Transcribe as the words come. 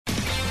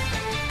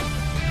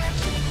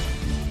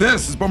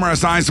This is Boomer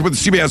Esiason with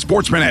the CBS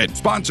Sports Minute,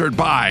 sponsored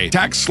by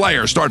Tax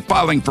Slayer. Start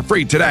filing for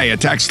free today at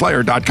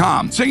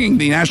taxslayer.com. Singing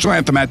the national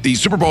anthem at the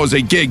Super Bowl is a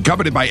gig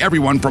coveted by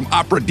everyone from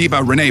opera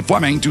diva Renee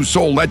Fleming to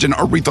soul legend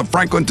Aretha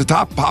Franklin to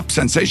top pop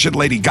sensation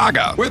Lady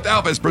Gaga. With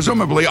Elvis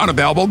presumably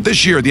unavailable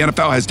this year, the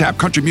NFL has tapped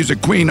country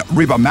music queen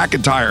Reba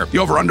McEntire. The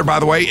over-under, by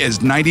the way, is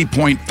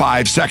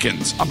 90.5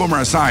 seconds. I'm Boomer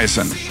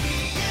Esiason.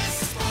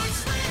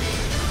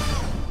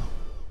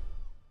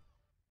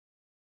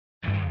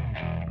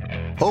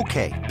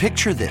 Okay,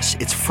 picture this.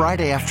 It's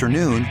Friday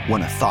afternoon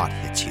when a thought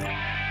hits you.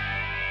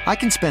 I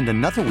can spend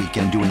another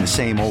weekend doing the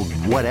same old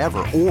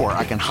whatever, or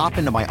I can hop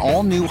into my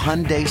all-new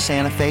Hyundai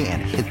Santa Fe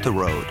and hit the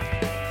road.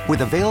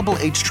 With available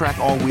H-Track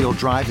all-wheel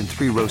drive and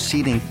 3-row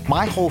seating,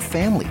 my whole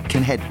family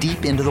can head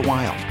deep into the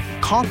wild.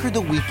 Conquer the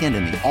weekend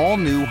in the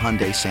all-new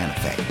Hyundai Santa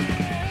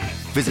Fe.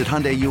 Visit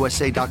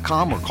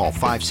HyundaiUSA.com or call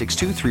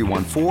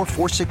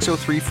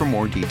 562-314-4603 for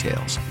more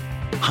details.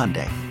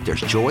 Hyundai, there's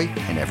joy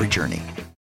in every journey.